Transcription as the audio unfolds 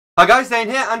Hi guys, Dane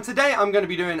here, and today I'm going to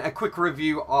be doing a quick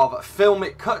review of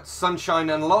Filmic Cuts, Sunshine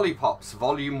and Lollipops,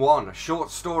 Volume 1, Short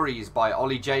Stories by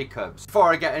Oli Jacobs.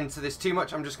 Before I get into this too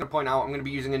much, I'm just going to point out I'm going to be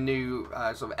using a new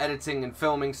sort of editing and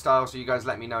filming style, so you guys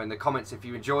let me know in the comments if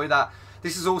you enjoy that.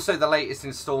 This is also the latest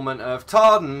instalment of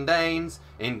Todd and Dane's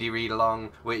Indie Read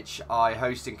Along, which I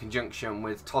host in conjunction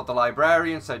with Todd the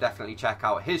Librarian, so definitely check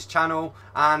out his channel.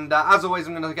 And as always,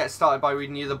 I'm going to get started by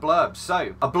reading you the blurb.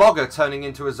 So, a blogger turning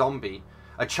into a zombie.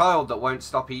 A child that won't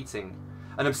stop eating.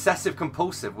 An obsessive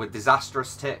compulsive with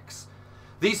disastrous tics.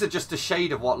 These are just a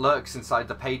shade of what lurks inside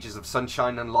the pages of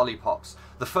Sunshine and Lollipops,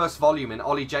 the first volume in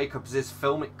Oli Jacobs'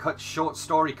 Filmic Cuts short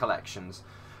story collections.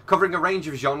 Covering a range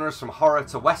of genres from horror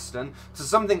to western to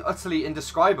something utterly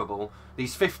indescribable,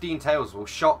 these 15 tales will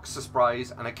shock,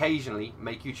 surprise and occasionally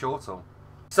make you chortle.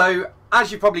 So,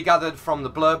 as you probably gathered from the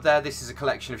blurb there, this is a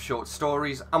collection of short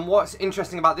stories, and what's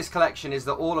interesting about this collection is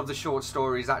that all of the short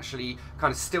stories actually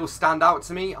kind of still stand out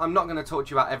to me. I'm not going to talk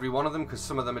to you about every one of them because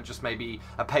some of them are just maybe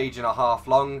a page and a half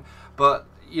long, but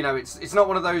you know, it's not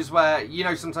one of those where, you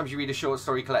know, sometimes you read a short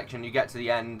story collection, you get to the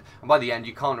end, and by the end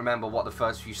you can't remember what the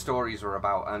first few stories were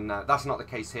about, and that's not the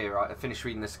case here. I finished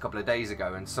reading this a couple of days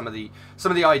ago, and some of the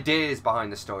ideas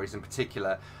behind the stories in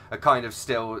particular are kind of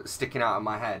still sticking out of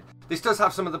my head. This does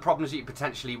have some of the problems that you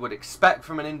potentially would expect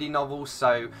from an indie novel,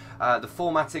 so the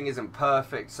formatting isn't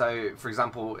perfect. So, for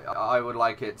example, I would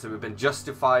like it to have been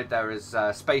justified. There is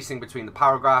spacing between the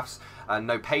paragraphs,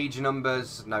 no page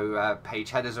numbers, no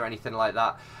page headers or anything like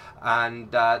that. And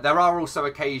there are also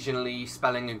occasionally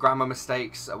spelling and grammar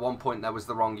mistakes. At one point there was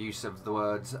the wrong use of the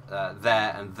words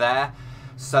there and there.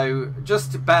 So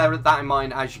just bear that in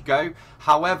mind as you go.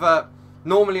 However,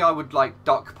 normally I would like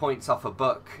dock points off a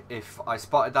book if I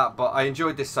spotted that, but I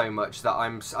enjoyed this so much that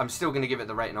I'm still going to give it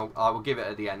the rating. I will give it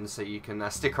at the end, so you can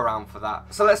stick around for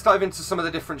that. So let's dive into some of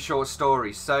the different short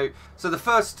stories. So the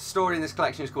first story in this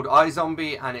collection is called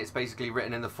iZombie, and it's basically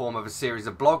written in the form of a series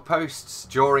of blog posts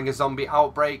during a zombie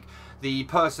outbreak. The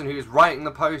person who is writing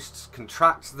the posts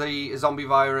contracts the zombie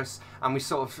virus, and we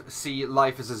sort of see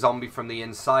life as a zombie from the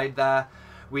inside there.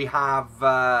 We have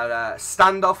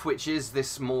Standoff, which is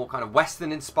this more kind of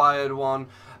Western-inspired one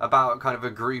about kind of a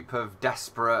group of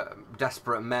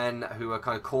desperate men who are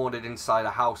kind of cornered inside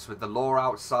a house with the law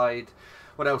outside.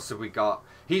 What else have we got?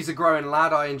 He's a Growing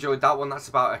Lad. I enjoyed that one. That's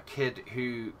about a kid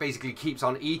who basically keeps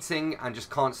on eating and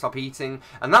just can't stop eating.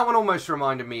 And that one almost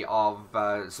reminded me of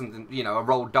something, you know, a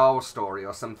Roald Dahl story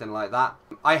or something like that.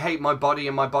 I hate my body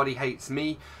and my body hates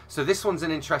me. So this one's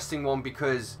an interesting one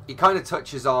because it kind of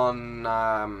touches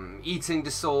on eating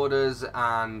disorders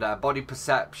and body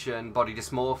perception, body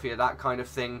dysmorphia, that kind of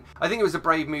thing. I think it was a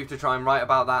brave move to try and write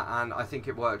about that, and I think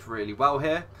it worked really well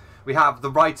here. We have The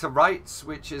Writer Writes,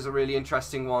 which is a really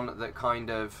interesting one that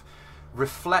kind of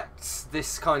reflects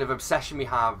this kind of obsession we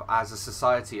have as a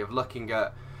society of looking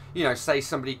at, you know, say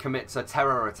somebody commits a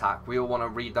terror attack, we all want to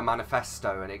read the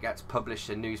manifesto and it gets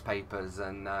published in newspapers,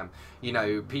 and you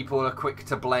know, people are quick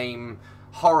to blame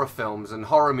horror films and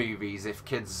horror movies if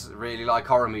kids really like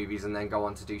horror movies and then go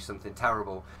on to do something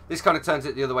terrible. This kind of turns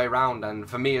it the other way around, and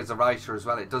for me as a writer as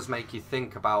well, it does make you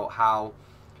think about how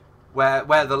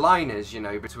where the line is, you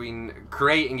know, between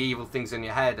creating evil things in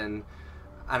your head and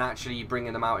actually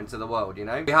bringing them out into the world, you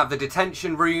know. We have The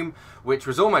Detention Room, which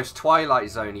was almost Twilight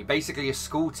Zone-y. Basically, a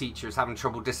school teacher is having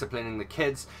trouble disciplining the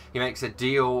kids. He makes a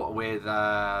deal with,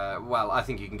 well, I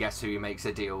think you can guess who he makes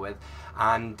a deal with.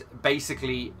 And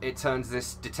basically, it turns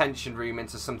this detention room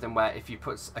into something where if you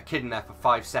put a kid in there for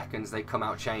 5 seconds, they come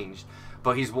out changed.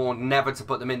 But he's warned never to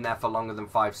put them in there for longer than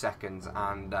 5 seconds,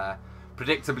 and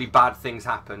predictably bad things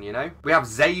happen, you know. We have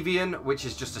Xavian, which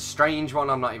is just a strange one.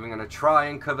 I'm not even going to try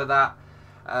and cover that.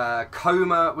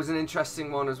 Coma was an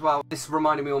interesting one as well. This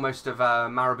reminded me almost of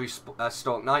Marabou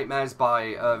Stork Nightmares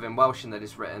by Irvine, Welsh, and that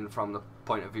is written from the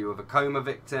point of view of a coma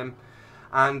victim.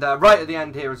 And right at the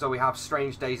end here as well, we have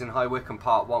Strange Days in High Wycombe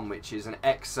Part 1, which is an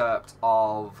excerpt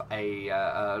of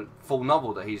a full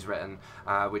novel that he's written,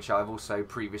 which I've also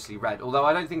previously read, although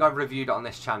I don't think I've reviewed it on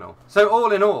this channel. So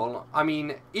all in all, I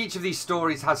mean, each of these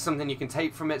stories has something you can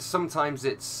take from it. Sometimes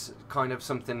it's kind of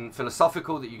something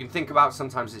philosophical that you can think about,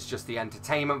 sometimes it's just the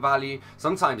entertainment value,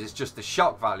 sometimes it's just the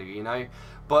shock value, you know.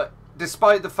 But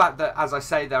despite the fact that, as I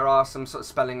say, there are some sort of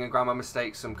spelling and grammar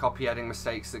mistakes, some copy editing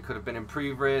mistakes that could have been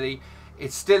improved really,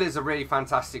 it still is a really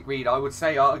fantastic read. I would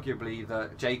say arguably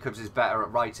that Jacobs is better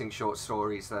at writing short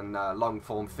stories than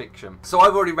long-form fiction. So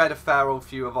I've already read a fair old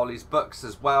few of Oli's books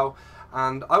as well,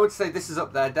 and I would say this is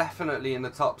up there, definitely in the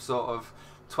top sort of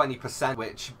 20%,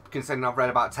 which, considering I've read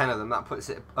about 10 of them, that puts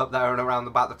it up there and around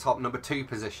about the top number 2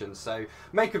 position. So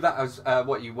make of that as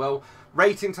what you will.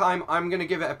 Rating time, I'm going to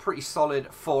give it a pretty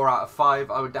solid 4 out of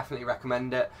 5. I would definitely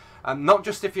recommend it. Not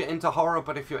just if you're into horror,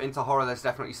 but if you're into horror, there's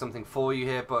definitely something for you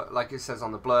here. But like it says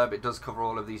on the blurb, it does cover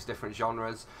all of these different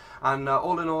genres. And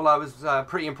all in all, I was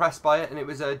pretty impressed by it, and it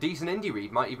was a decent indie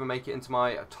read. Might even make it into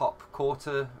my top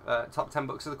 10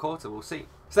 books of the quarter. We'll see.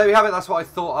 So there we have it. That's what I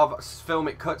thought of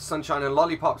Filmic Cuts, Sunshine and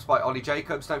Lollipops by Oli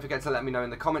Jacobs. Don't forget to let me know in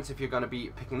the comments if you're going to be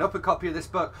picking up a copy of this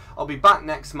book. I'll be back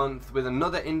next month with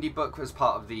another indie book as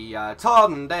part of the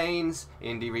Todd and Dane's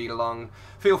Indie Read Along.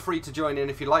 Feel free to join in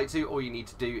if you'd like to. All you need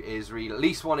to do is read at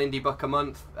least one indie book a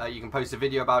month. You can post a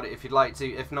video about it if you'd like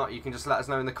to. If not, you can just let us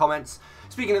know in the comments.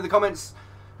 Speaking of the comments,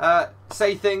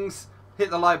 say things.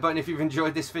 Hit the like button if you've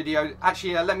enjoyed this video.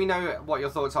 Actually, let me know what your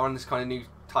thoughts are on this kind of new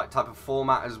type of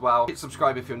format as well. Hit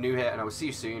subscribe if you're new here, and I will see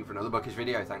you soon for another bookish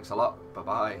video. Thanks a lot. Bye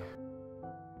bye.